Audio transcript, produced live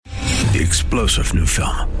the explosive new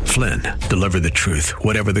film, Flynn, Deliver the Truth,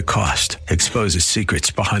 Whatever the Cost, exposes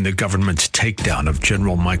secrets behind the government's takedown of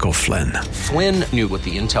General Michael Flynn. Flynn knew what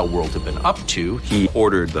the intel world had been up to. He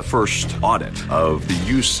ordered the first audit of the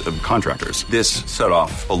use of contractors. This set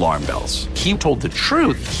off alarm bells. He told the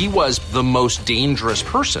truth. He was the most dangerous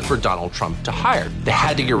person for Donald Trump to hire. They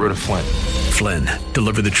had to get rid of Flynn. Flynn,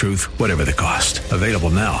 Deliver the Truth, Whatever the Cost. Available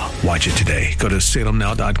now. Watch it today. Go to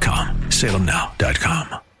salemnow.com.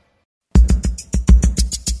 salemnow.com.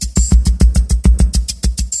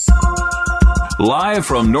 Live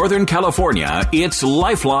from Northern California, it's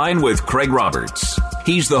Lifeline with Craig Roberts.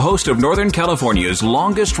 He's the host of Northern California's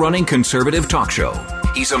longest-running conservative talk show.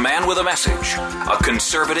 He's a man with a message, a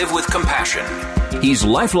conservative with compassion. He's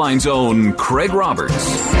Lifeline's own Craig Roberts.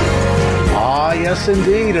 Ah, yes,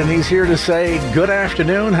 indeed. And he's here to say good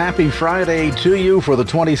afternoon, happy Friday to you for the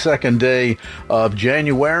 22nd day of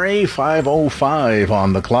January, 5:05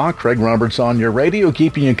 on the clock. Craig Roberts on your radio,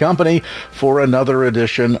 keeping you company for another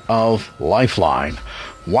edition of Lifeline.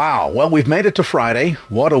 Wow. Well, we've made it to Friday.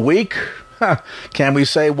 What a week. Can we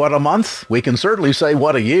say what a month? We can certainly say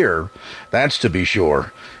what a year. That's to be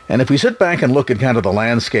sure. And if we sit back and look at kind of the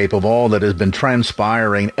landscape of all that has been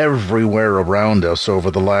transpiring everywhere around us over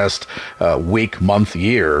the last week, month,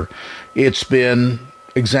 year, it's been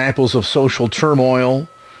examples of social turmoil,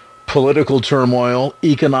 political turmoil,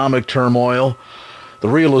 economic turmoil, the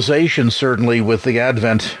realization certainly with the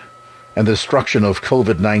advent and the destruction of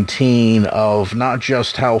COVID-19 of not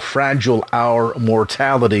just how fragile our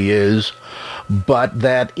mortality is, but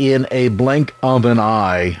that in a blink of an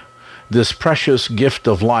eye, this precious gift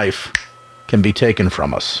of life can be taken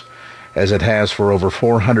from us, as it has for over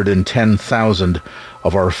 410,000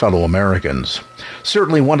 of our fellow Americans.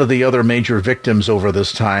 Certainly one of the other major victims over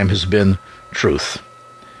this time has been truth.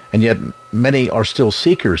 And yet many are still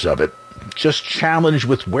seekers of it, just challenged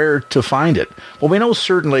with where to find it. Well, we know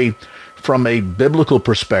certainly from a biblical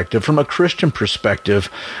perspective, from a Christian perspective,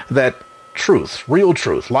 that truth, real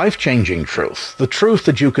truth, life-changing truth, the truth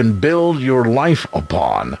that you can build your life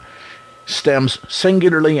upon, stems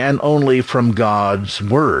singularly and only from God's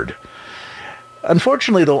Word.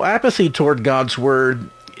 Unfortunately, though, apathy toward God's Word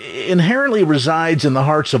inherently resides in the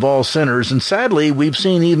hearts of all sinners, and sadly, we've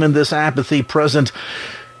seen even this apathy present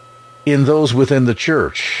in those within the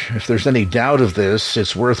church. If there's any doubt of this,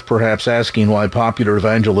 it's worth perhaps asking why popular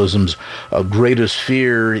evangelism's greatest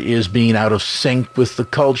fear is being out of sync with the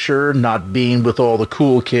culture, not being with all the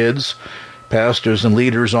cool kids. Pastors and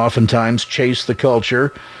leaders oftentimes chase the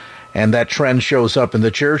culture, and that trend shows up in the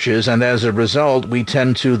churches, and as a result, we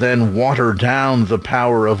tend to then water down the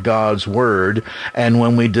power of God's Word, and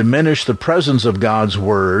when we diminish the presence of God's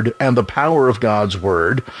Word and the power of God's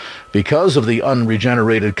Word, because of the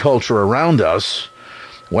unregenerated culture around us,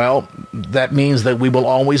 well, that means that we will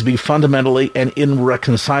always be fundamentally and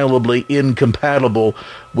irreconcilably incompatible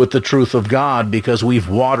with the truth of God because we've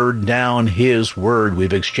watered down His Word.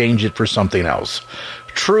 We've exchanged it for something else.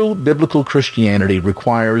 True biblical Christianity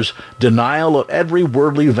requires denial of every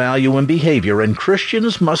worldly value and behavior, and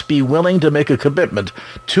Christians must be willing to make a commitment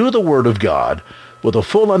to the Word of God with a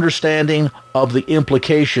full understanding of the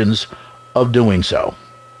implications of doing so.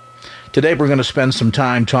 Today we're going to spend some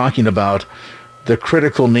time talking about the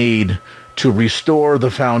critical need to restore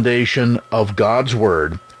the foundation of God's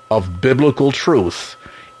Word, of biblical truth,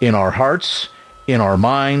 in our hearts, in our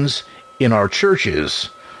minds, in our churches,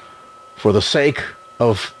 for the sake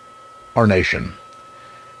of our nation.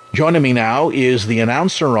 Joining me now is the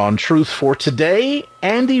announcer on Truth for Today,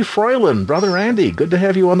 Andy Froylan. Brother Andy, good to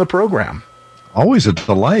have you on the program. Always a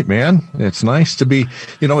delight, man. It's nice to be,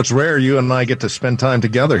 it's rare you and I get to spend time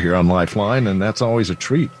together here on Lifeline, and that's always a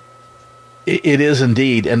treat. It is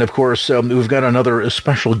indeed. And of course, we've got another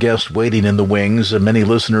special guest waiting in the wings. Many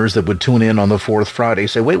listeners that would tune in on the fourth Friday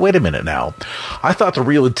say, wait a minute now. I thought the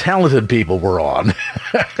really talented people were on.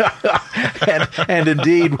 and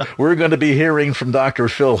indeed, we're going to be hearing from Dr.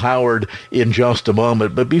 Phil Howard in just a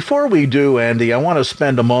moment. But before we do, Andy, I want to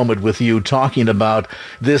spend a moment with you talking about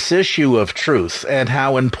this issue of truth and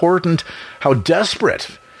how important, how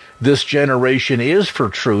desperate this generation is for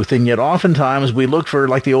truth, and yet oftentimes we look for,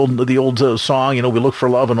 like the old song, we look for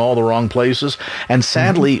love in all the wrong places, and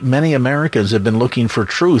sadly, many Americans have been looking for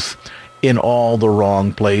truth in all the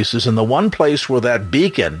wrong places, and the one place where that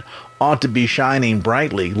beacon ought to be shining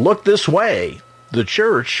brightly, look this way, the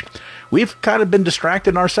church, we've kind of been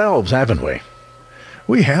distracted ourselves, haven't we?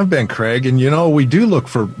 We have been, Craig, and we do look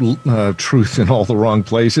for truth in all the wrong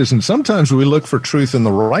places, and sometimes we look for truth in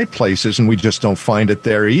the right places, and we just don't find it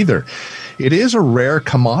there either. It is a rare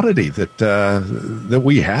commodity that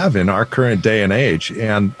we have in our current day and age,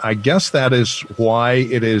 and I guess that is why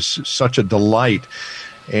it is such a delight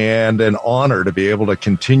and an honor to be able to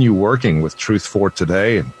continue working with Truth for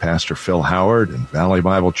Today and Pastor Phil Howard and Valley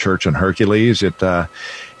Bible Church in Hercules.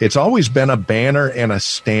 It's always been a banner and a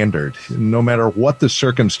standard. No matter what the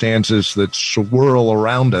circumstances that swirl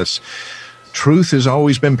around us, truth has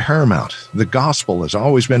always been paramount. The gospel has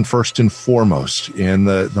always been first and foremost in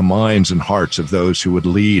the minds and hearts of those who would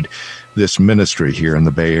lead this ministry here in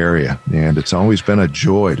the Bay Area. And it's always been a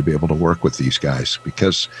joy to be able to work with these guys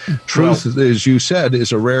because truth, as you said,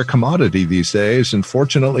 is a rare commodity these days. And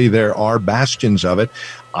fortunately, there are bastions of it,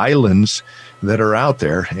 islands that are out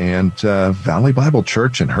there. And Valley Bible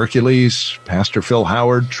Church and Hercules, Pastor Phil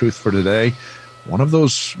Howard, Truth for Today, one of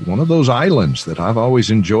those islands that I've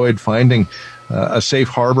always enjoyed finding a safe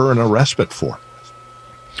harbor and a respite for.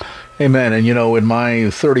 Amen. And, in my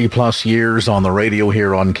 30-plus years on the radio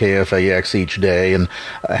here on KFAX each day, and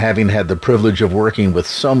having had the privilege of working with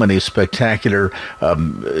so many spectacular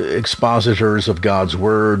expositors of God's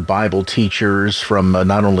Word, Bible teachers from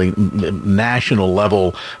not only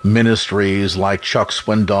national-level ministries like Chuck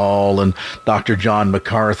Swindoll and Dr. John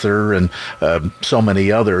MacArthur and so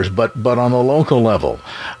many others, but on the local level,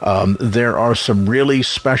 there are some really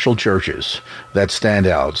special churches that stand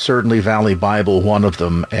out. Certainly Valley Bible, one of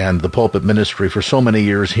them, and the pulpit ministry for so many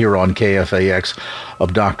years here on KFAX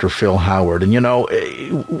of Dr. Phil Howard.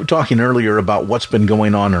 And, talking earlier about what's been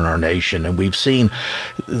going on in our nation, and we've seen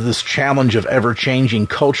this challenge of ever-changing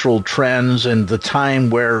cultural trends and the time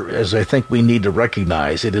where, as I think we need to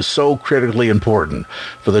recognize, it is so critically important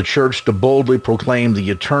for the church to boldly proclaim the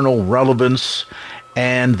eternal relevance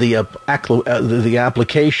and the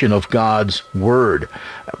application of God's Word.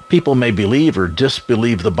 People may believe or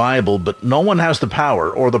disbelieve the Bible, but no one has the power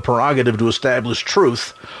or the prerogative to establish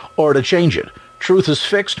truth or to change it. Truth is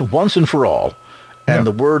fixed once and for all, and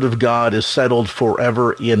the Word of God is settled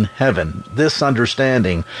forever in heaven. This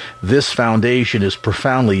understanding, this foundation is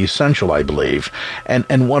profoundly essential, I believe,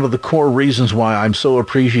 and one of the core reasons why I'm so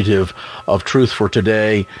appreciative of Truth for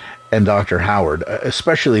Today and Dr. Howard,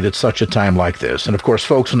 especially at such a time like this. And of course,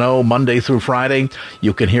 folks know Monday through Friday,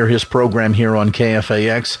 you can hear his program here on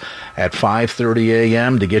KFAX at 5:30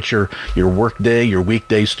 a.m. to get your workday, your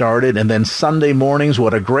weekday started. And then Sunday mornings,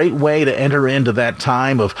 what a great way to enter into that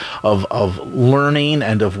time of learning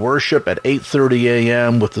and of worship at 8:30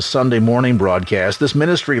 a.m. with the Sunday morning broadcast. This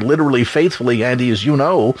ministry literally, faithfully, Andy, as you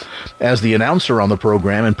know, as the announcer on the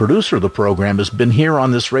program and producer of the program, has been here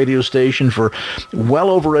on this radio station for well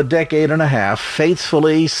over a decade and a half,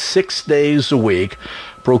 faithfully 6 days a week,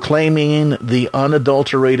 proclaiming the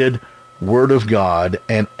unadulterated Word of God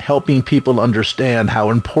and helping people understand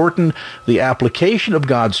how important the application of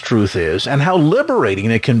God's truth is and how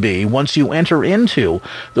liberating it can be once you enter into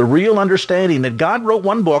the real understanding that God wrote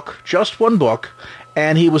one book, just one book,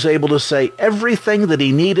 and he was able to say everything that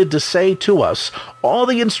he needed to say to us, all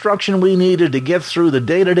the instruction we needed to get through the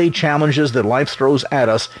day-to-day challenges that life throws at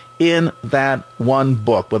us in that one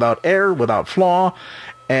book, without error, without flaw,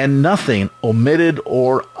 and nothing omitted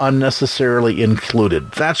or unnecessarily included.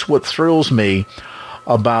 That's what thrills me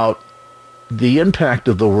about the impact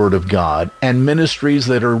of the Word of God and ministries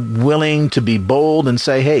that are willing to be bold and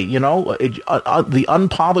say, hey, the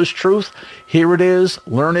unpolished truth, here it is,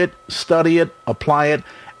 learn it, study it, apply it,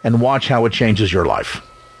 and watch how it changes your life.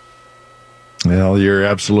 Well, you're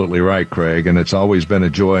absolutely right, Craig, and it's always been a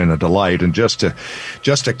joy and a delight. And just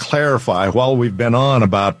to clarify, while we've been on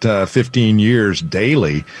about 15 years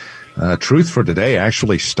daily, Truth for Today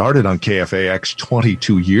actually started on KFAX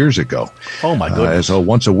 22 years ago. Oh, my goodness. As a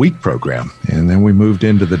once-a-week program. And then we moved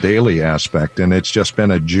into the daily aspect, and it's just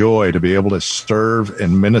been a joy to be able to serve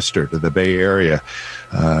and minister to the Bay Area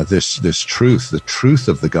this truth, the truth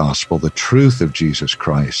of the gospel, the truth of Jesus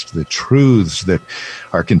Christ, the truths that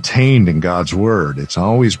are contained in God's Word. It's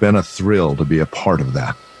always been a thrill to be a part of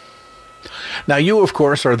that. Now, you, of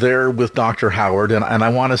course, are there with Dr. Howard, and I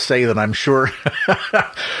want to say that I'm sure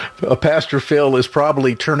Pastor Phil is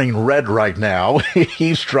probably turning red right now.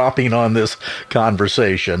 He's dropping on this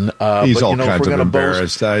conversation. He's all kinds of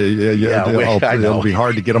embarrassed. It'll be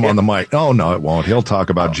hard to get him on the mic. Oh, no, it won't. He'll talk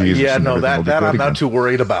about Jesus. Yeah, no, that I'm not too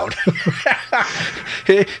worried about.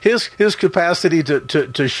 His capacity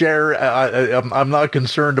to share, I'm not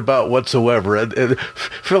concerned about whatsoever.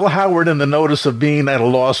 Phil Howard, in the notice of being at a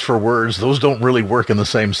loss for words, those don't don't really work in the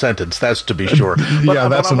same sentence. That's to be sure. Yeah,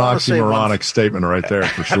 that's an oxymoronic statement right there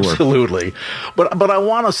for sure. Absolutely. But I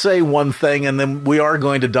want to say one thing, and then we are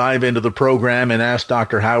going to dive into the program and ask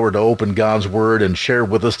Dr. Howard to open God's Word and share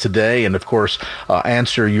with us today, and of course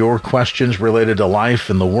answer your questions related to life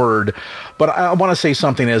and the Word. But I want to say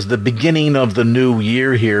something as the beginning of the new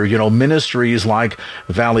year here. You know, ministries like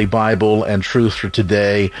Valley Bible and Truth for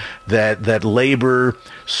Today that labor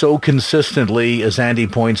so consistently, as Andy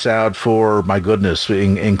points out, for, my goodness,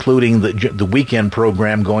 including the weekend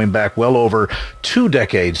program going back well over 2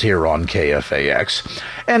 decades here on KFAX.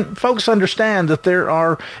 And folks understand that there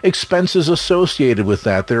are expenses associated with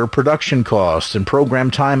that. There are production costs and program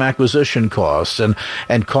time acquisition costs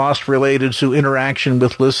and costs related to interaction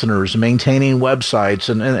with listeners, maintaining websites,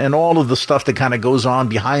 and all of the stuff that kind of goes on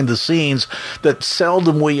behind the scenes that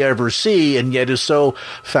seldom we ever see, and yet is so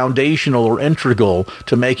foundational or integral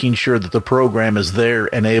to making sure that the program is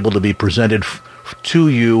there and able to be presented to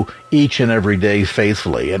you each and every day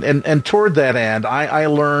faithfully. And toward that end, I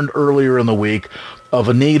learned earlier in the week of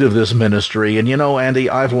a need of this ministry. And, you know, Andy,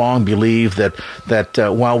 I've long believed that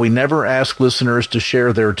while we never ask listeners to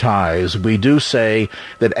share their tithes, we do say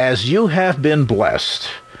that as you have been blessed,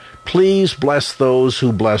 please bless those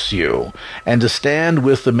who bless you, and to stand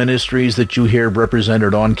with the ministries that you hear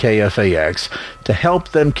represented on KFAX to help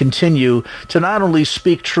them continue to not only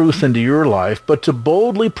speak truth into your life, but to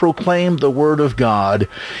boldly proclaim the Word of God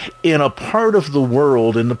in a part of the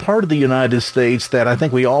world, in the part of the United States that I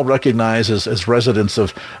think we all recognize as residents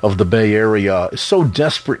of the Bay Area so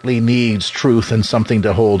desperately needs truth and something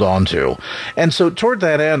to hold on to. And so toward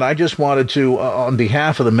that end, I just wanted to, on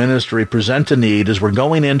behalf of the ministry, present a need as we're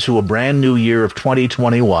going into a brand new year of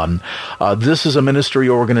 2021. This is a ministry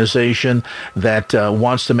organization that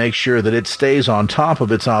wants to make sure that it stays on top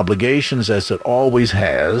of its obligations as it always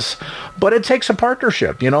has, but it takes a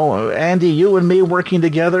partnership. You know, Andy, you and me working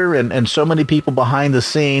together, and so many people behind the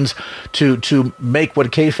scenes to make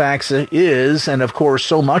what KFAX is, and of course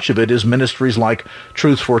so much of it is ministries like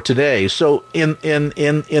Truth for Today. So in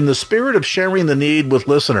the spirit of sharing the need with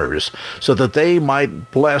listeners so that they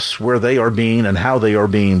might bless where they are being and how they are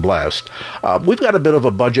being blessed, we've got a bit of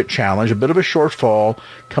a budget challenge, a bit of a shortfall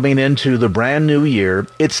coming into the brand new year.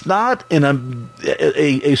 It's not in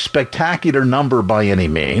a spectacular number by any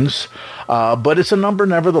means, but it's a number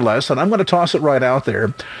nevertheless, and I'm going to toss it right out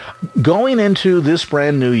there. Going into this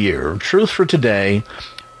brand new year, Truth for Today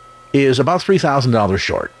is about $3,000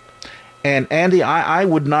 short. And Andy, I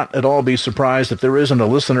would not at all be surprised if there isn't a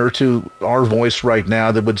listener to our voice right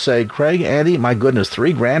now that would say, Craig, Andy, my goodness,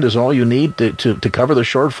 $3,000 is all you need to cover the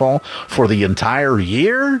shortfall for the entire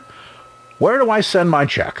year? Where do I send my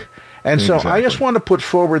check? And so I just want to put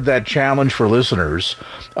forward that challenge for listeners.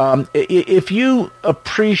 If you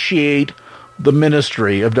appreciate the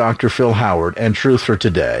ministry of Dr. Phil Howard and Truth for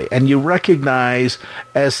Today, and you recognize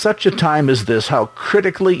as such a time as this how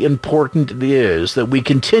critically important it is that we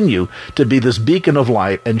continue to be this beacon of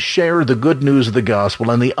light and share the good news of the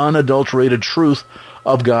gospel and the unadulterated truth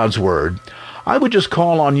of God's Word, I would just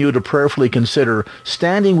call on you to prayerfully consider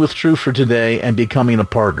standing with Truth for Today and becoming a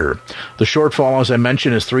partner. The shortfall, as I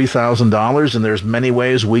mentioned, is $3,000, and there's many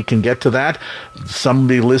ways we can get to that.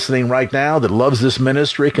 Somebody listening right now that loves this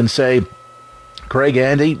ministry can say, Craig,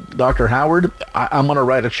 Andy, Dr. Howard, I'm going to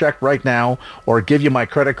write a check right now or give you my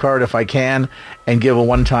credit card if I can and give a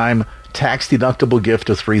one-time tax-deductible gift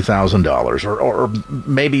of $3,000. Or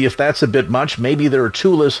maybe if that's a bit much, maybe there are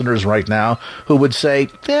 2 listeners right now who would say,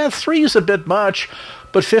 3 is a bit much,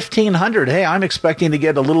 but $1,500, hey, I'm expecting to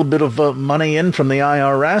get a little bit of money in from the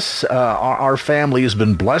IRS. Our family has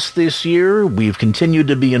been blessed this year. We've continued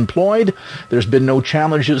to be employed. There's been no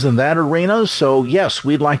challenges in that arena. So, yes,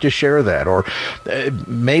 we'd like to share that. Or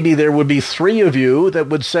maybe there would be 3 of you that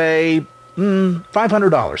would say,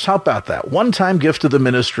 $500. How about that? One-time gift to the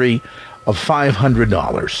ministry of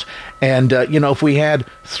 $500. And, if we had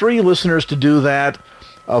 3 listeners to do that,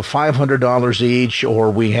 of $500 each,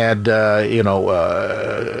 or we had,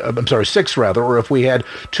 6 rather, or if we had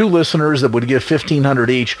 2 listeners that would give $1,500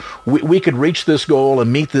 each, we could reach this goal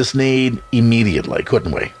and meet this need immediately,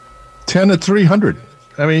 couldn't we? 10 at 300.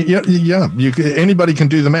 I mean, anybody can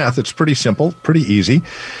do the math. It's pretty simple, pretty easy.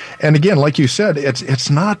 And again, like you said, it's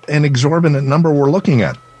not an exorbitant number we're looking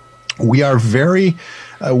at. We are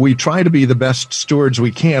we try to be the best stewards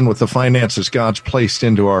we can with the finances God's placed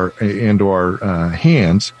into our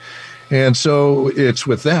hands. And so it's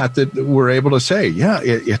with that we're able to say,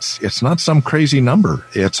 it's not some crazy number.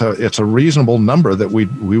 It's a reasonable number that we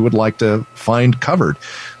would like to find covered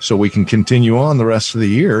so we can continue on the rest of the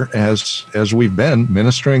year as we've been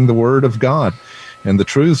ministering the Word of God and the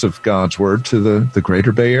truths of God's Word to the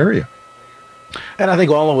greater Bay Area. And I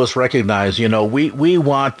think all of us recognize, we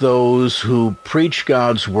want those who preach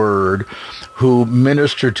God's word, who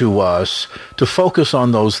minister to us, to focus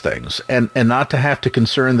on those things and not to have to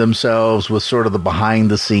concern themselves with sort of the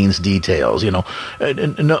behind-the-scenes details.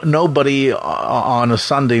 Nobody on a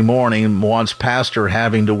Sunday morning wants pastor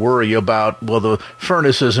having to worry about, well, the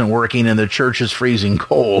furnace isn't working and the church is freezing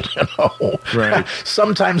cold. Right.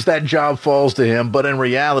 Sometimes that job falls to him, but in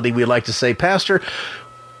reality, we like to say, Pastor,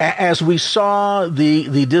 as we saw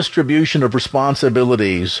the distribution of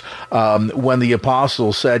responsibilities when the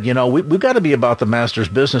apostles said, we've got to be about the master's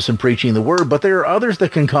business in preaching the word, but there are others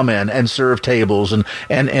that can come in and serve tables and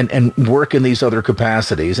work in these other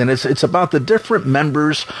capacities. And it's about the different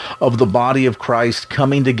members of the body of Christ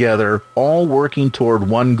coming together, all working toward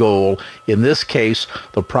one goal, in this case,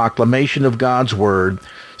 the proclamation of God's word,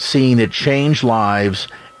 seeing it change lives,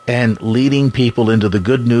 and leading people into the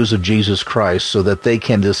good news of Jesus Christ so that they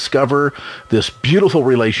can discover this beautiful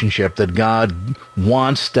relationship that God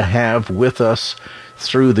wants to have with us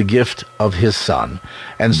through the gift of his Son.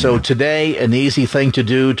 And so today, an easy thing to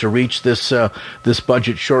do to reach this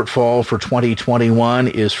budget shortfall for 2021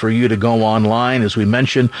 is for you to go online. As we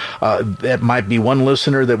mentioned, that might be one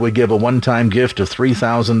listener that would give a one-time gift of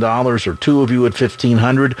 $3,000, or two of you at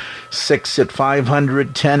 $1,500, 6 at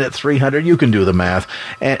 $500, 10 at $300. You can do the math.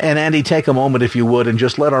 And Andy, take a moment, if you would, and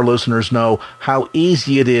just let our listeners know how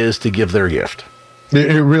easy it is to give their gift.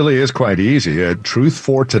 It really is quite easy. At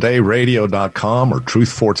truthfortodayradio.com or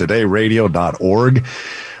truthfortodayradio.org.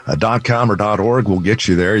 .com or .org will get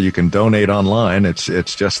you there. You can donate online.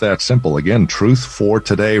 It's just that simple. Again,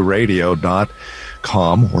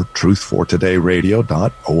 truthfortodayradio.com or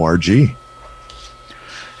truthfortodayradio.org.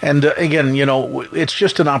 And again, it's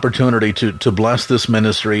just an opportunity to bless this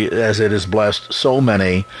ministry as it has blessed so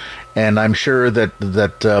many. And I'm sure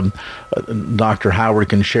that Dr. Howard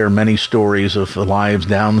can share many stories of lives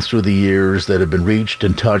down through the years that have been reached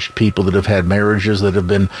and touched, people that have had marriages that have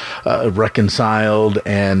been reconciled,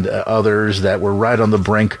 and others that were right on the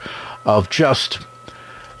brink of just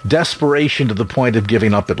desperation to the point of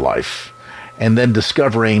giving up at life, and then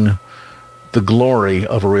discovering the glory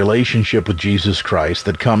of a relationship with Jesus Christ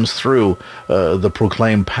that comes through the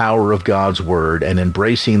proclaimed power of God's word, and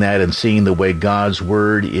embracing that and seeing the way God's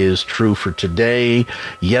word is true for today,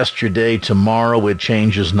 yesterday, tomorrow. It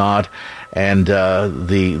changes not. And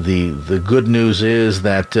the good news is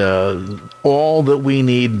that all that we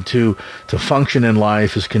need to function in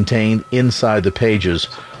life is contained inside the pages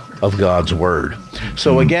of God's word.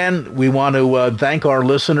 So again, we want to thank our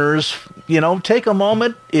listeners. Take a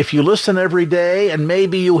moment. If you listen every day, and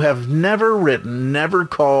maybe you have never written, never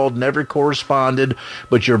called, never corresponded,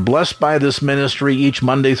 but you're blessed by this ministry each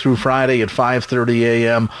Monday through Friday at 5:30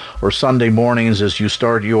 a.m. or Sunday mornings as you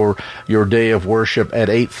start your day of worship at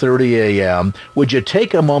 8:30 a.m., would you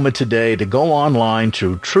take a moment today to go online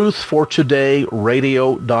to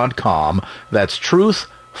truthfortodayradio.com. That's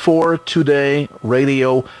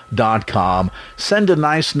truthfortodayradio.com. Send a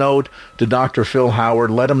nice note to Dr. Phil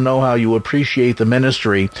Howard. Let him know how you appreciate the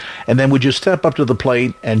ministry. And then would you step up to the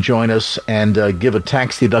plate and join us and give a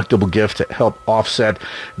tax-deductible gift to help offset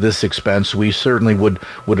this expense? We certainly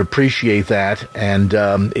would appreciate that. And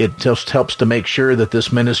it just helps to make sure that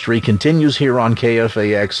this ministry continues here on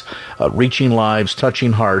KFAX, reaching lives,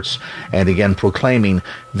 touching hearts, and again, proclaiming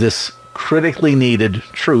this critically needed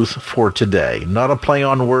truth for today. Not a play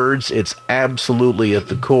on words. It's absolutely at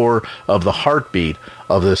the core of the heartbeat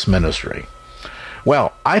of this ministry.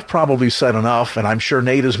 Well, I've probably said enough, and I'm sure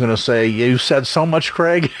Nate is going to say, you said so much,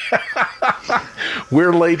 Craig.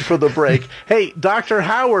 We're late for the break. Hey, Dr.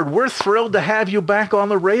 Howard, we're thrilled to have you back on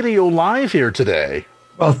the radio live here today.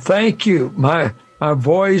 Well, thank you. My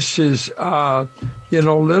voice is, a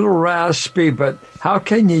little raspy, but how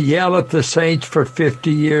can you yell at the saints for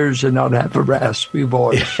 50 years and not have a raspy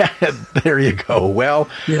voice? There you go. Well,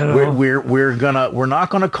 we're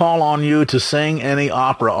not gonna call on you to sing any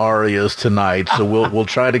opera arias tonight, so we'll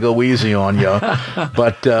try to go easy on you.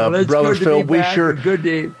 But well, Brother Phil, we sure good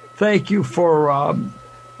to thank you for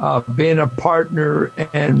being a partner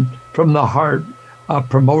and from the heart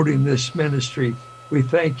promoting this ministry. We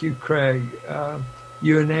thank you, Craig.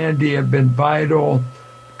 You and Andy have been vital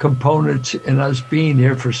components in us being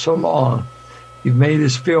here for so long. You've made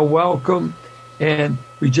us feel welcome, and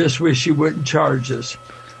we just wish you wouldn't charge us.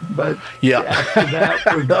 But after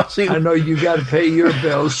that, I know you got to pay your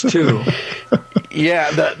bills too. Yeah,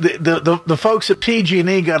 the folks at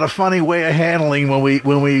PG&E got a funny way of handling when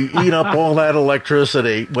we eat up all that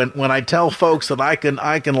electricity. When I tell folks that I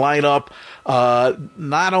can light up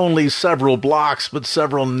not only several blocks, but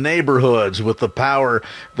several neighborhoods with the power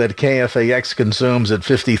that KFAX consumes at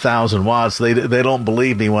 50,000 watts. They don't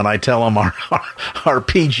believe me when I tell them our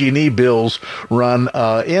PG&E bills run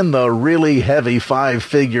in the really heavy 5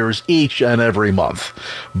 figures each and every month.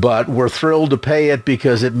 But we're thrilled to pay it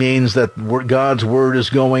because it means that God's word is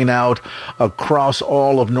going out across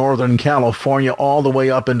all of Northern California, all the way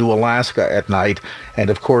up into Alaska at night. And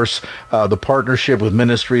of course, the partnership with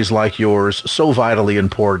ministries like yours, so vitally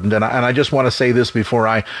important. And I just want to say this before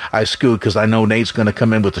I scoot, because I know Nate's going to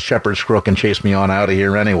come in with the shepherd's crook and chase me on out of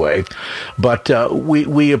here anyway. But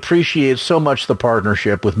we appreciate so much the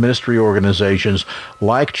partnership with ministry organizations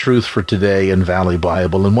like Truth for Today and Valley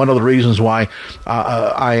Bible. And one of the reasons why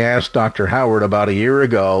I asked Dr. Howard about a year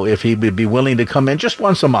ago if he would be willing to come in just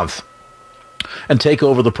once a month and take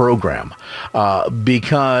over the program,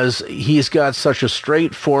 because he's got such a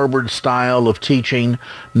straightforward style of teaching,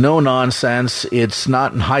 no nonsense. It's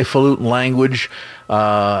not in highfalutin language,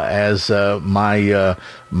 as my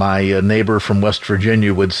neighbor from West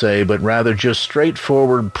Virginia would say, but rather just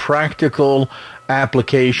straightforward, practical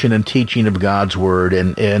application and teaching of God's Word.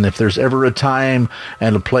 And if there's ever a time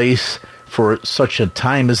and a place for such a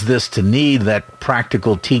time as this to need that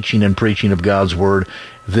practical teaching and preaching of God's Word,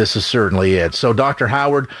 this is certainly it. So, Dr.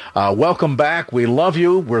 Howard, welcome back. We love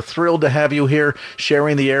you. We're thrilled to have you here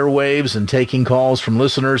sharing the airwaves and taking calls from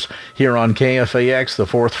listeners here on KFAX, the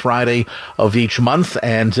fourth Friday of each month.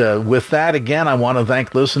 And with that, again, I want to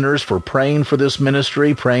thank listeners for praying for this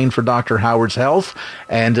ministry, praying for Dr. Howard's health,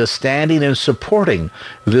 and standing and supporting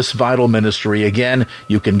this vital ministry. Again,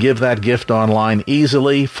 you can give that gift online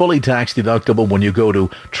easily, fully tax deductible, when you go to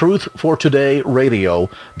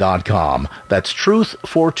truthfortodayradio.com. That's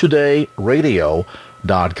truthfortodayradio.com.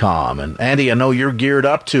 And Andy, I know you're geared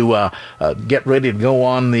up to get ready to go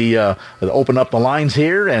on the open up the lines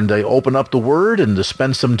here and open up the Word and to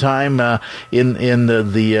spend some time in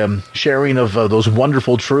the sharing of those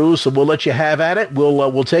wonderful truths. So we'll let you have at it.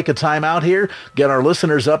 We'll take a time out here, get our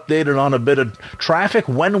listeners updated on a bit of traffic.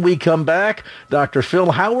 When we come back, Dr.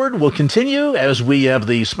 Phil Howard will continue as we have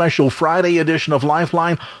the special Friday edition of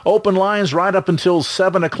Lifeline. Open lines right up until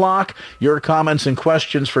 7 o'clock. Your comments and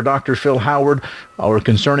questions for Dr. Phil Howard or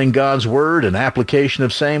concerning God's Word and application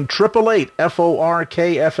of same,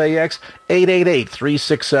 888-FORKFAX,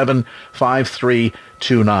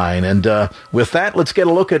 888-367-5329. And with that, let's get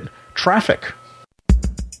a look at traffic.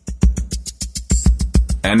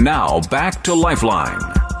 And now, back to Lifeline.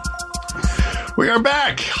 We are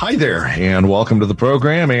back. Hi there, and welcome to the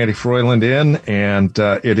program. Andy Froyland in, and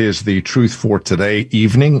it is the Truth for Today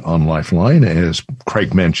evening on Lifeline, as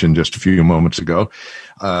Craig mentioned just a few moments ago.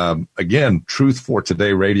 Again,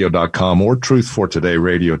 truthfortodayradio.com or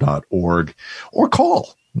truthfortodayradio.org, or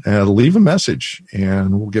call, leave a message,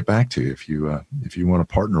 and we'll get back to you if you want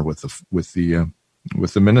to partner with the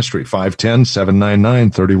ministry.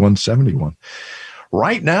 510-799-3171.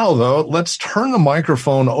 Right now, though, let's turn the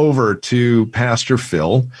microphone over to Pastor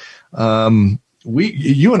Phil.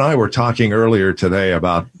 You and I were talking earlier today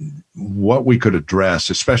about what we could address,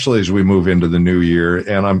 especially as we move into the new year.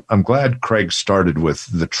 And I'm glad Craig started with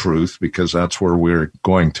the truth, because that's where we're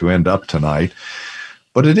going to end up tonight.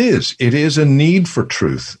 But it is a need for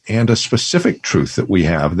truth, and a specific truth that we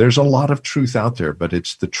have. There's a lot of truth out there, but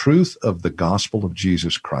it's the truth of the gospel of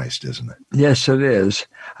Jesus Christ, isn't it? Yes, it is.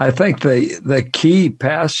 I think the key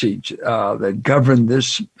passage that governed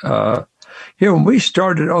this, when we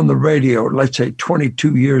started on the radio, let's say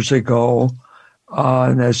 22 years ago,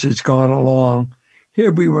 and as it's gone along,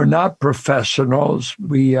 here we were not professionals.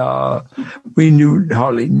 We knew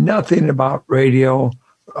hardly nothing about radio.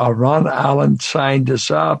 Ron Allen signed us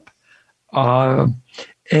up,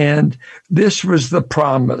 and this was the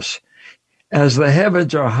promise. As the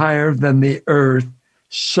heavens are higher than the earth,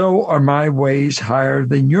 so are my ways higher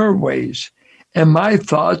than your ways, and my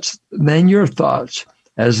thoughts than your thoughts.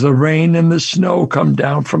 As the rain and the snow come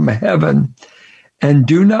down from heaven, and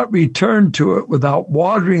do not return to it without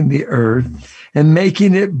watering the earth and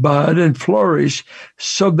making it bud and flourish,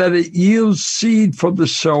 so that it yields seed for the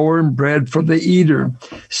sower and bread for the eater.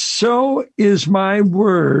 So is my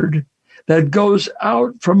word that goes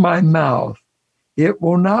out from my mouth. It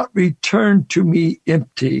will not return to me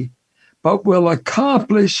empty, but will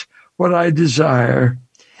accomplish what I desire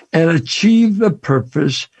and achieve the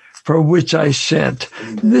purpose for which I sent.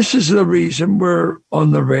 This is the reason we're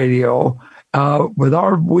on the radio. With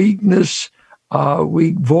our weakness,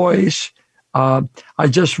 weak voice, I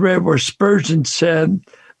just read where Spurgeon said,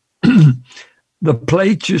 the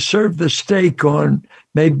plate you serve the steak on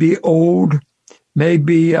may be old, may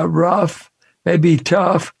be rough, may be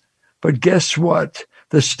tough, but guess what?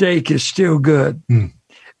 the steak is still good.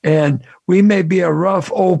 And we may be a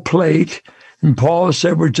rough old plate, and Paul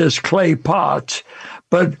said we're just clay pots,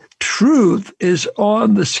 but truth is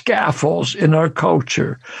on the scaffolds in our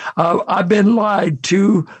culture. I've been lied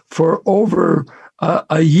to for over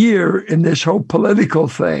a year in this whole political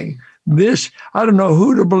thing. I don't know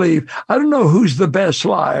who to believe. I don't know who's the best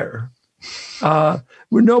liar.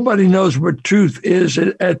 Nobody knows what truth is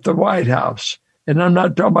at the White House. And I'm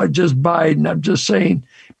not talking about just Biden. I'm just saying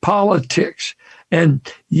politics. And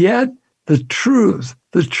yet the truth.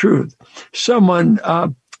 Someone,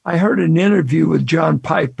 I heard an interview with John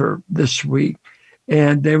Piper this week,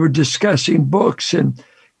 and they were discussing books. And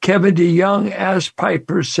Kevin DeYoung asked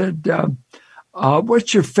Piper, said,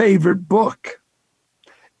 what's your favorite book?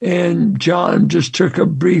 And John just took a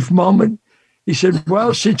brief moment. He said,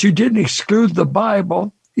 well, since you didn't exclude the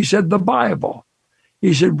Bible, he said, the Bible.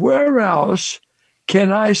 He said, where else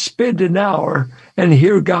can I spend an hour and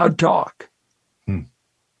hear God talk?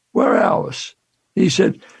 Where else? He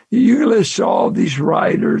said, you list all these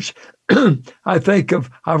writers. I think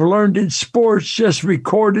I've learned in sports, just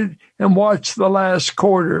recorded and watched the last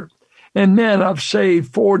quarter. And man, I've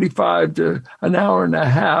saved 45 to an hour and a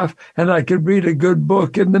half, and I could read a good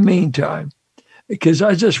book in the meantime. Because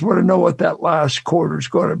I just want to know what that last quarter is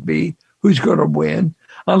going to be, who's going to win,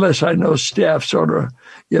 unless I know Steph sort of,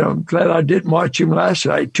 glad I didn't watch him last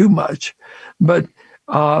night too much. But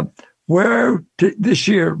this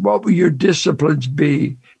year, what will your disciplines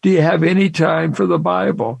be? Do you have any time for the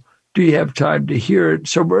Bible? Do you have time to hear it?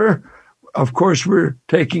 So we're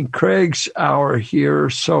taking Craig's hour here.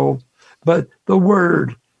 But the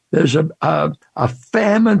Word, there's a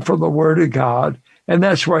famine for the Word of God. And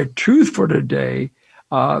that's why Truth for Today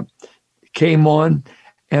came on.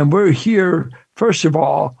 And we're here, first of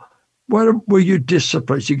all, what were your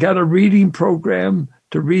disciplines? You got a reading program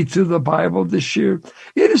to read through the Bible this year?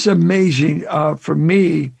 It is amazing for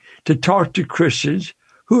me to talk to Christians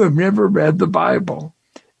who have never read the Bible.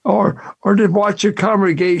 Or to watch a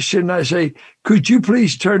congregation, I say, could you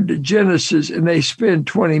please turn to Genesis? And they spend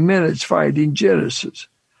 20 minutes finding Genesis.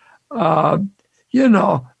 I don't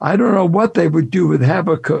know what they would do with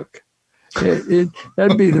Habakkuk.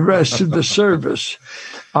 That'd be the rest of the service.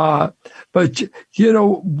 But,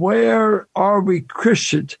 where are we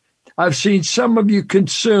Christians? I've seen some of you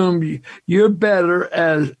consumed. You're better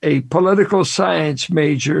as a political science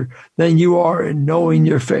major than you are in knowing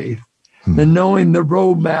your faith, than knowing the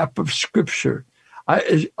roadmap of Scripture.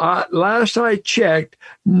 Last I checked,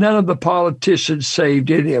 none of the politicians saved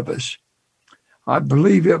any of us. I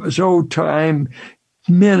believe it was old time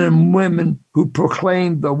men and women who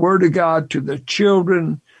proclaimed the Word of God to the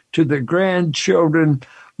children, to the grandchildren,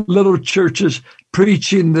 little churches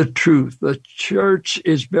preaching the truth. The church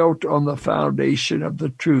is built on the foundation of the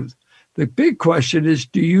truth. The big question is,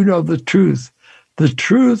 do you know the truth? The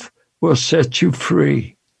truth will set you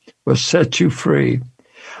free,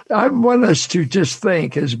 I want us to just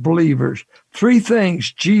think as believers, 3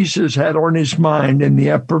 things Jesus had on his mind in the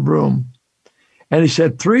upper room. And he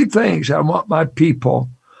said, 3 things I want my people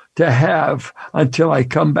to have until I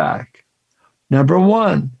come back. Number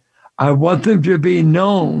 1, I want them to be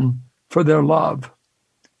known for their love.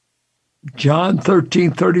 John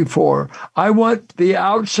 13:34. I want the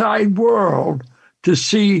outside world to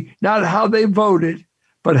see not how they voted,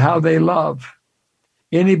 but how they love.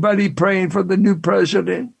 Anybody praying for the new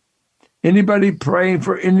president? Anybody praying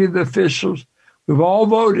for any of the officials? We've all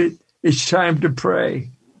voted. It's time to pray.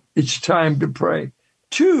 It's time to pray.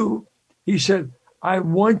 2, he said, I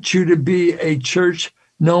want you to be a church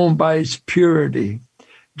known by its purity.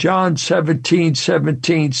 John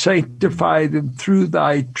 17:17, sanctify them through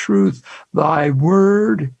thy truth. Thy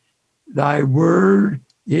word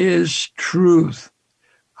is truth.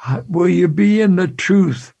 Will you be in the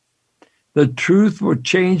truth? The truth will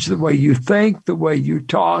change the way you think, the way you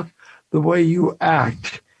talk, the way you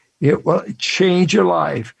act. It will change your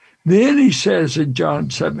life. Then he says in John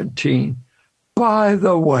 17, by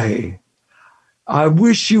the way, I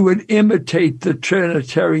wish you would imitate the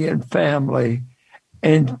Trinitarian family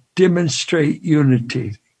and demonstrate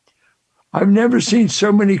unity. I've never seen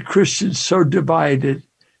so many Christians so divided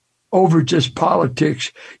over just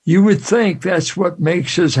politics. You would think that's what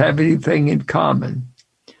makes us have anything in common.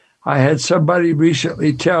 I had somebody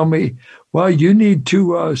recently tell me, well, you need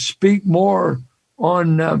to speak more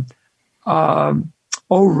on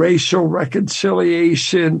racial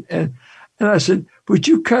reconciliation. And I said, would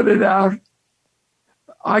you cut it out?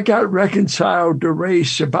 I got reconciled to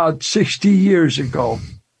race about 60 years ago,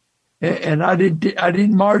 and I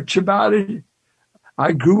didn't march about it.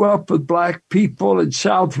 I grew up with black people in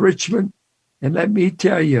South Richmond, and let me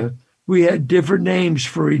tell you, we had different names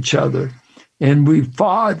for each other. And we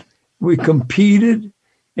fought, we competed,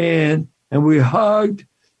 and we hugged,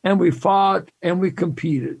 and we fought, and we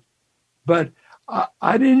competed. But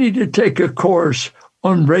I didn't need to take a course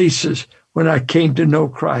on races when I came to know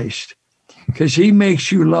Christ, because he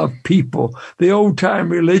makes you love people. The old-time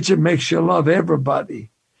religion makes you love everybody.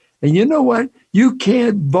 And you know what? You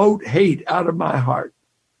can't vote hate out of my heart.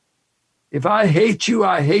 If I hate you,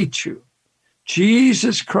 I hate you.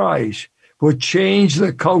 Jesus Christ will change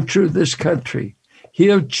the culture of this country.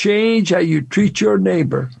 He'll change how you treat your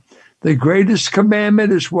neighbor. The greatest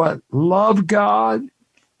commandment is what? Love God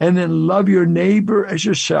and then love your neighbor as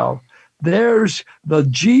yourself. There's the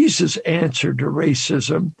Jesus answer to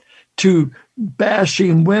racism, to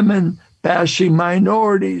bashing women, bashing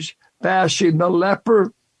minorities, bashing the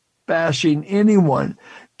leper, bashing anyone.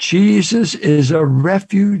 Jesus is a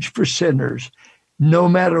refuge for sinners, no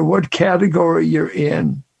matter what category you're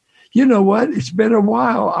in. You know what? It's been a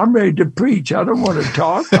while. I'm ready to preach. I don't want to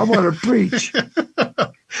talk. I want to preach.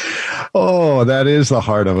 Oh, that is the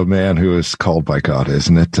heart of a man who is called by God,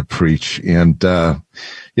 isn't it, to preach? And,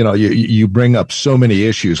 you bring up so many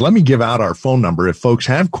issues. Let me give out our phone number if folks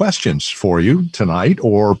have questions for you tonight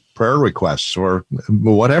or prayer requests or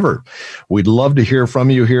whatever. We'd love to hear from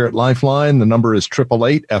you here at Lifeline. The number is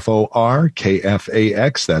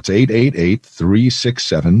 888-FOR-KFAX. That's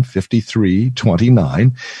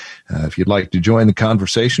 888-367-5329. If you'd like to join the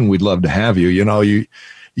conversation, we'd love to have you.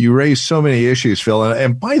 You raise so many issues, Phil.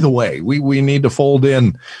 And by the way, we need to fold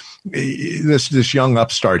in this young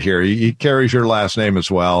upstart here. He carries your last name as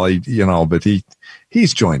well, but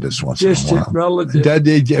he's joined us once in a while. Relative.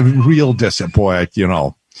 Real distant boy,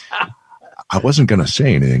 I wasn't going to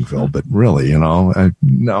say anything, Phil, but really,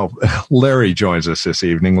 no. Larry joins us this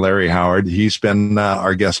evening. Larry Howard. He's been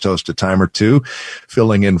our guest host a time or two,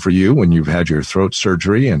 filling in for you when you've had your throat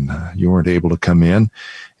surgery and you weren't able to come in.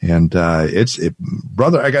 And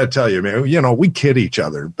brother, I got to tell you, man, we kid each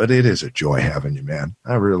other, but it is a joy having you, man.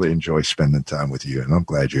 I really enjoy spending time with you, and I'm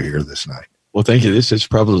glad you're here this night. Well, thank you. This is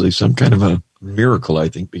probably some kind of a miracle, I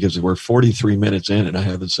think, because we're 43 minutes in, and I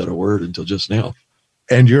haven't said a word until just now.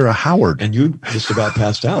 And you're a Howard. And you just about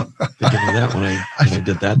passed out thinking of that when I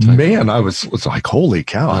did that time. Man, I was like, holy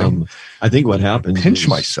cow. I think what happened pinch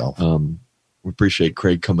myself. We appreciate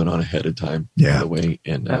Craig coming on ahead of time, by the way.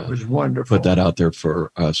 And that was wonderful. Put that out there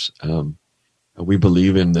for us. We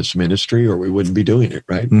believe in this ministry or we wouldn't be doing it,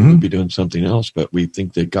 right? Mm-hmm. We would be doing something else. But we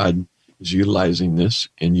think that God is utilizing this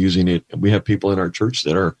and using it. We have people in our church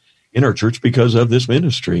that are in our church because of this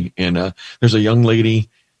ministry. And there's a young lady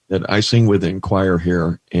that I sing with in choir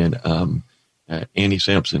here, and Annie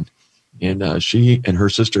Sampson. And she and her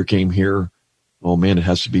sister came here, oh man, it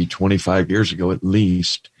has to be 25 years ago at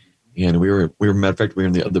least. And we were matter of fact, we were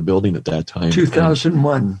in the other building at that time.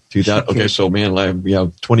 2001. 2000. Okay. So man,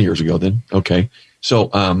 20 years ago then. Okay. So,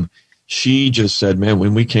 she just said, man,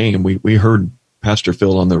 when we came, we heard Pastor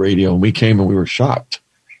Phil on the radio and we came and we were shocked.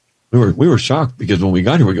 We were shocked because when we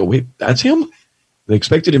got here, we go, wait, that's him? They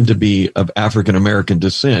expected him to be of African-American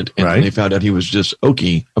descent. And right. They found out he was just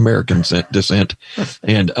Okie American descent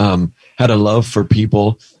and, had a love for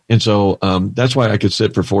people. And so, that's why I could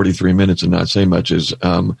sit for 43 minutes and not say much is,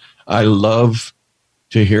 I love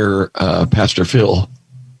to hear Pastor Phil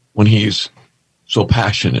when he's so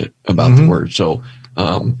passionate about the word. So,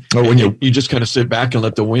 or when you just kind of sit back and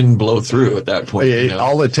let the wind blow through at that point.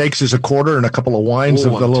 All it takes is a quarter and a couple of wines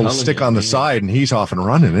of the little stick on the side, and he's off and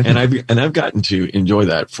running. And I've gotten to enjoy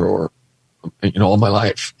that for all my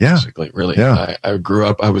life. Yeah, basically, really. Yeah. I grew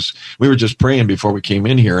up. We were just praying before we came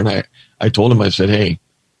in here, and I told him, I said, hey.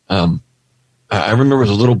 I remember as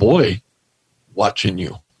a little boy watching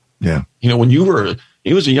you. Yeah. When he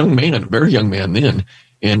was a young man, a very young man then,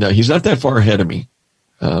 and he's not that far ahead of me.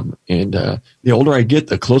 And the older I get,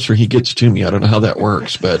 the closer he gets to me. I don't know how that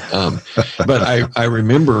works, but I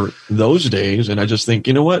remember those days, and I just think,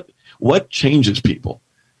 you know what changes people?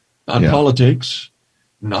 Not politics,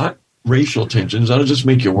 not racial tensions. That'll just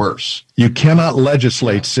make you worse. You cannot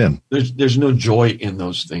legislate sin. There's no joy in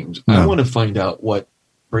those things. No. I want to find out what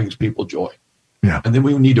brings people joy. Yeah. And then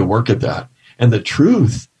we need to work at that. And the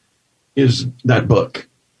truth is that book.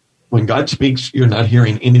 When God speaks, you're not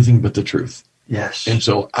hearing anything but the truth. Yes. And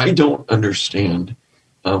so I don't understand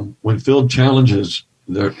when Phil challenges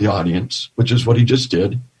the audience, which is what he just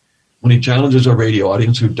did, when he challenges a radio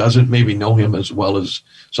audience who doesn't maybe know him as well as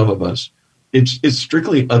some of us, it's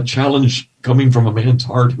strictly a challenge coming from a man's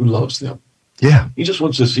heart who loves them. Yeah. He just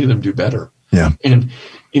wants to see them do better. Yeah. And,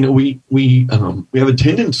 we have a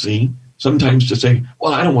tendency sometimes to say,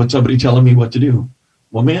 well, I don't want somebody telling me what to do.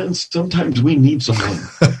 Well, man, sometimes we need someone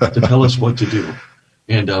to tell us what to do.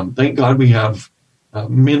 And thank God we have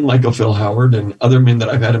men like a Phil Howard and other men that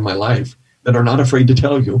I've had in my life that are not afraid to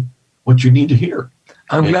tell you what you need to hear.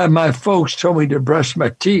 I'm glad my folks told me to brush my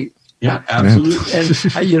teeth. Yeah, absolutely. And,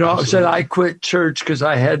 I said I quit church because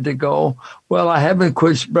I had to go. Well, I haven't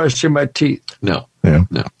quit brushing my teeth. No. Yeah.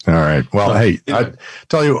 No. All right. Well, hey, I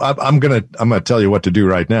tell you, I'm gonna tell you what to do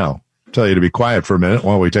right now. Tell you to be quiet for a minute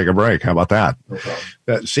while we take a break. How about that?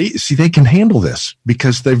 No see, they can handle this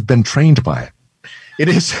because they've been trained by it. It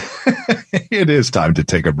is, it is time to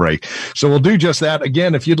take a break. So we'll do just that.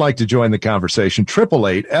 Again, if you'd like to join the conversation,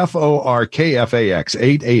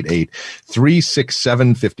 888-FORKFAX,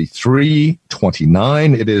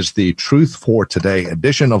 888-367-5329. It is the Truth for Today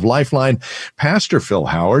edition of Lifeline. Pastor Phil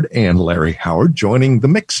Howard and Larry Howard joining the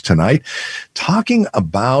mix tonight, talking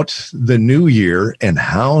about the new year and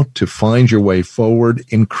how to find your way forward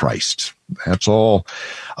in Christ. That's all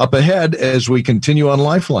up ahead as we continue on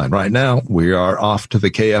Lifeline. Right now, we are off to the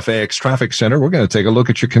KFAX Traffic Center. We're going to take a look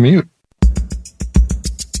at your commute.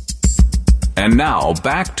 And now,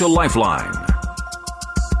 back to Lifeline.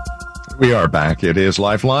 We are back. It is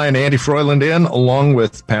Lifeline. Andy Froyland in, along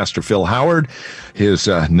with Pastor Phil Howard, his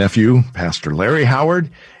nephew, Pastor Larry Howard,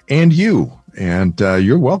 and you. And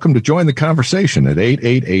you're welcome to join the conversation at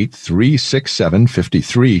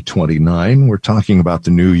 888-367-5329. We're talking about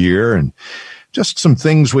the new year and just some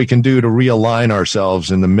things we can do to realign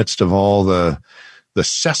ourselves in the midst of all the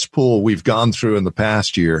cesspool we've gone through in the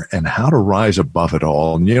past year and how to rise above it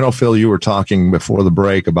all. And, Phil, you were talking before the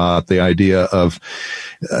break about the idea of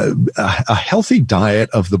a healthy diet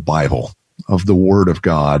of the Bible, of the Word of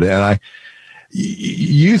God. And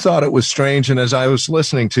you thought it was strange, and as I was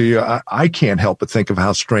listening to you, I can't help but think of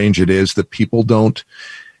how strange it is that people don't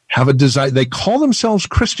have a desire. They call themselves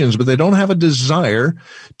Christians, but they don't have a desire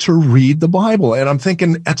to read the Bible. And I'm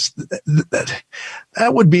thinking that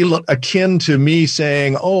would be akin to me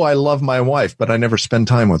saying, "Oh, I love my wife, but I never spend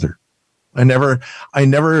time with her. I never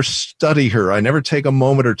study her. I never take a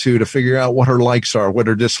moment or two to figure out what her likes are, what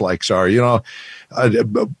her dislikes are.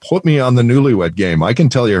 Put me on the newlywed game. I can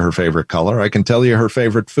tell you her favorite color. I can tell you her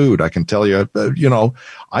favorite food. I can tell you,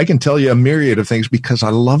 I can tell you a myriad of things because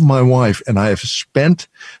I love my wife and I have spent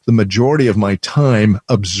the majority of my time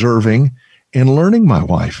observing and learning my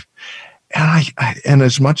wife. And and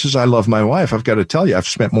as much as I love my wife, I've got to tell you, I've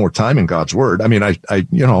spent more time in God's Word. I mean, I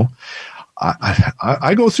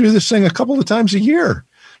go through this thing a couple of times a year,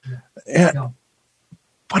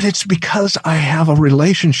 but it's because I have a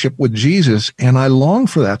relationship with Jesus and I long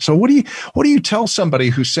for that. So what do you tell somebody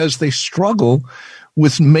who says they struggle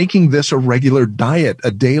with making this a regular diet,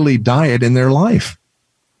 a daily diet in their life?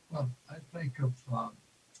 Well, I think of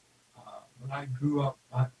when I grew up,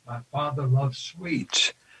 my father loved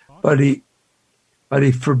sweets, but he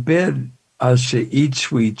forbid us to eat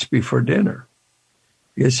sweets before dinner,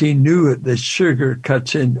 because he knew that sugar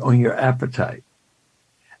cuts in on your appetite.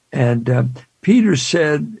 And Peter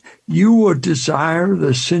said, you will desire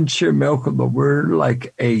the sincere milk of the word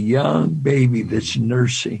like a young baby that's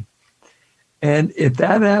nursing. And if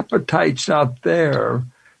that appetite's not there,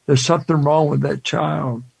 there's something wrong with that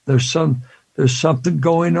child. There's something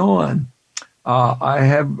going on. I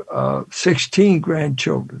have 16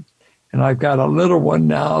 grandchildren, and I've got a little one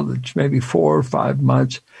now that's maybe 4 or 5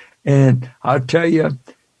 months. And I'll tell you, as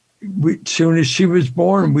soon as she was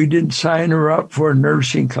born, we didn't sign her up for a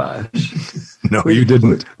nursing class. No, you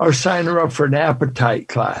didn't. Or sign her up for an appetite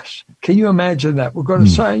class. Can you imagine that? We're going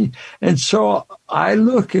to sign. And so I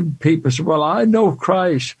look at people and say, well, I know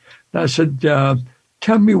Christ. And I said,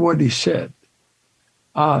 tell me what he said.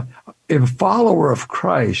 If a follower of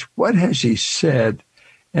Christ, what has he said?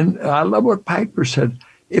 And I love what Piper said.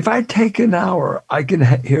 If I take an hour, I can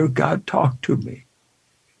hear God talk to me.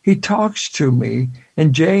 He talks to me.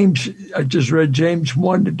 And James, I just read James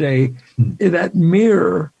 1 today. In that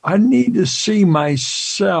mirror, I need to see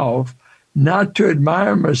myself, not to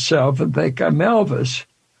admire myself and think I'm Elvis,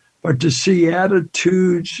 but to see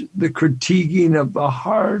attitudes, the critiquing of the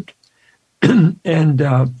heart. And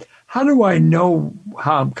how do I know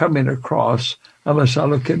how I'm coming across unless I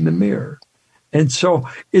look in the mirror? And so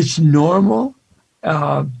it's normal.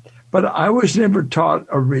 But I was never taught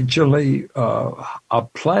originally a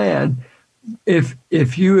plan. If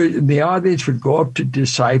you in the audience would go up to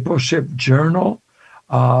Discipleship Journal,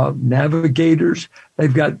 Navigators,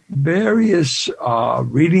 they've got various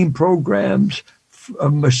reading programs.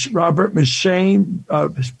 Robert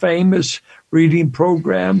M'Cheyne, famous reading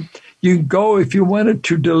program. You can go, if you wanted,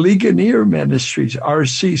 to the Ligonier Ministries,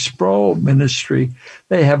 R.C. Sproul Ministry.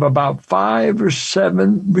 They have about 5 or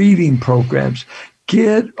 7 reading programs.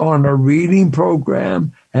 Get on a reading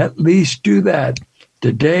program, at least do that.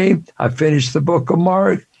 Today, I finished the book of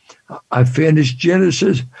Mark. I finished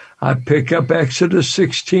Genesis. I pick up Exodus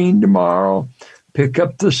 16 tomorrow. Pick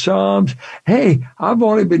up the Psalms. Hey, I've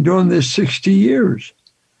only been doing this 60 years.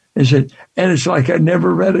 And it's like I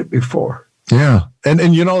never read it before. Yeah.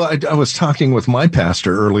 And you know, I was talking with my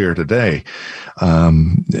pastor earlier today,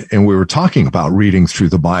 and we were talking about reading through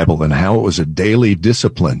the Bible and how it was a daily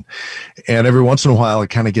discipline. And every once in a while, it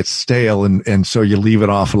kind of gets stale, and so you leave it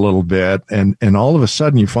off a little bit, and all of a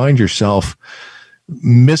sudden you find yourself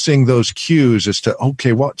missing those cues as to,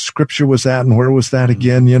 okay, what scripture was that and where was that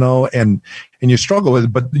again, you know, and you struggle with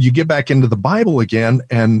it, but you get back into the Bible again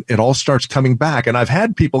and it all starts coming back. And I've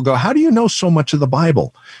had people go, how do you know so much of the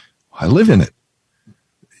Bible? I live in it.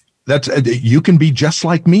 You can be just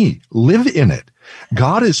like me. Live in it.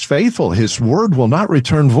 God is faithful. His word will not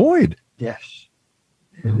return void. Yes.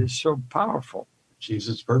 It is so powerful.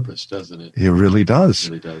 Jesus' purpose, doesn't it? It really does.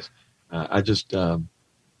 It really does.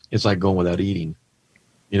 It's like going without eating.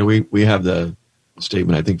 You know, we have the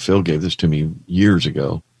statement, I think Phil gave this to me years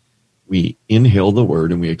ago. We inhale the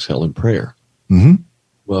word and we exhale in prayer. Mm-hmm.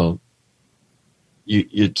 Well,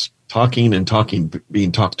 it's talking and talking,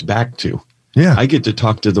 being talked back to. Yeah. I get to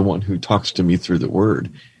talk to the one who talks to me through the word.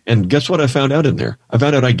 And guess what I found out in there? I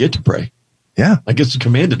found out I get to pray. Yeah. I guess it's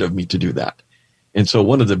commanded of me to do that. And so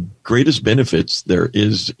one of the greatest benefits there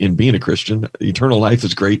is in being a Christian, eternal life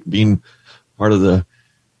is great. Being a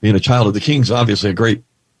child of the King is obviously a great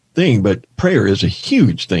thing, but prayer is a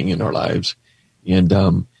huge thing in our lives. And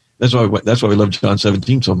that's why we love John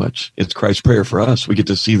 17 so much. It's Christ's prayer for us. We get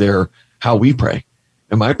to see there how we pray.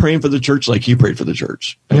 Am I praying for the church like he prayed for the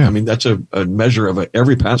church? Yeah. I mean, that's a measure of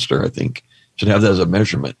every pastor, I think, should have that as a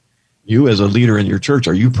measurement. You as a leader in your church,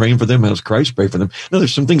 are you praying for them as Christ prayed for them? No,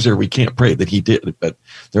 there's some things there we can't pray that he did, but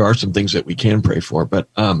there are some things that we can pray for. But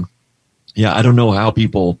yeah, I don't know how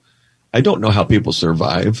people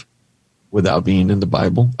survive without being in the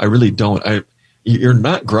Bible. I really don't. You're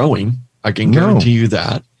not growing. I can guarantee you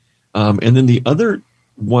that. And then the other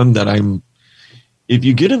one that if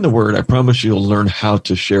you get in the Word, I promise you'll learn how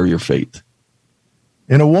to share your faith.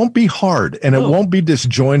 And it won't be hard, and it won't be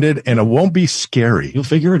disjointed, and it won't be scary. You'll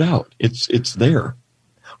figure it out. It's there.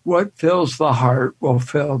 What fills the heart will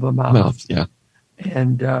fill the mouth. Yeah.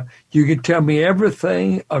 And you can tell me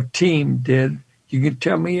everything a team did. You can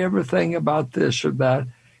tell me everything about this or that.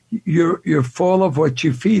 You're full of what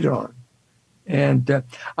you feed on. And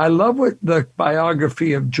I love what the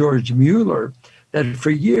biography of George Mueller, that for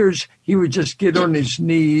years he would just get on his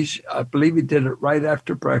knees. I believe he did it right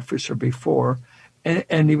after breakfast or before,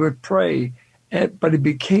 and he would pray. But he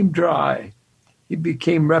became dry. He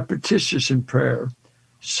became repetitious in prayer.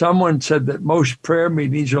 Someone said that most prayer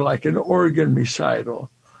meetings are like an organ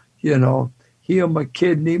recital. You know, heal my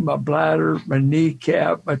kidney, my bladder, my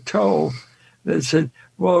kneecap, my toe. They said,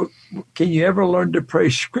 well, can you ever learn to pray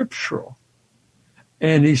scriptural?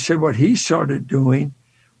 And he said what he started doing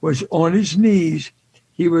was on his knees,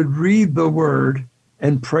 he would read the word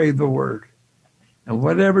and pray the word. And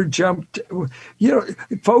whatever jumped,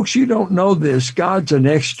 folks, you don't know this. God's an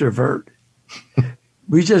extrovert.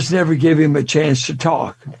 We just never give him a chance to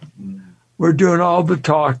talk. We're doing all the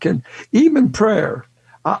talking, even prayer.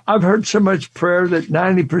 I've heard so much prayer that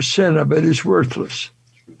 90% of it is worthless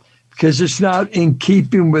because it's not in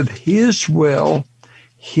keeping with his will,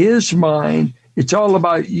 his mind. It's all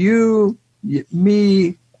about you,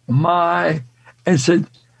 me, my, and said,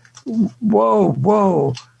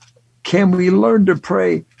 whoa, can we learn to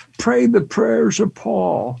pray? Pray the prayers of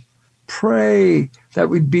Paul. Pray that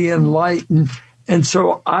we'd be enlightened. And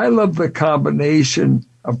so I love the combination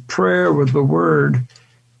of prayer with the word,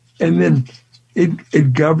 and then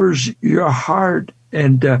it governs your heart,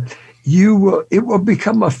 and it will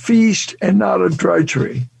become a feast and not a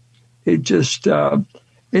drudgery. It just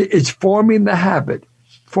it's forming the habit.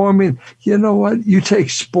 You know what? You take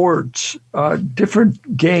sports,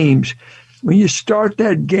 different games. When you start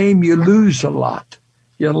that game, you lose a lot.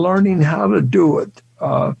 You're learning how to do it.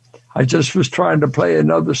 I just was trying to play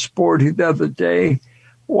another sport the other day.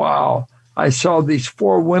 Wow. I saw these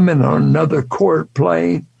 4 women on another court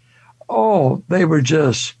playing. Oh, it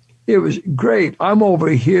was great. I'm over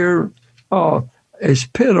here. Oh, it's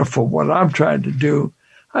pitiful what I'm trying to do.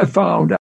 I found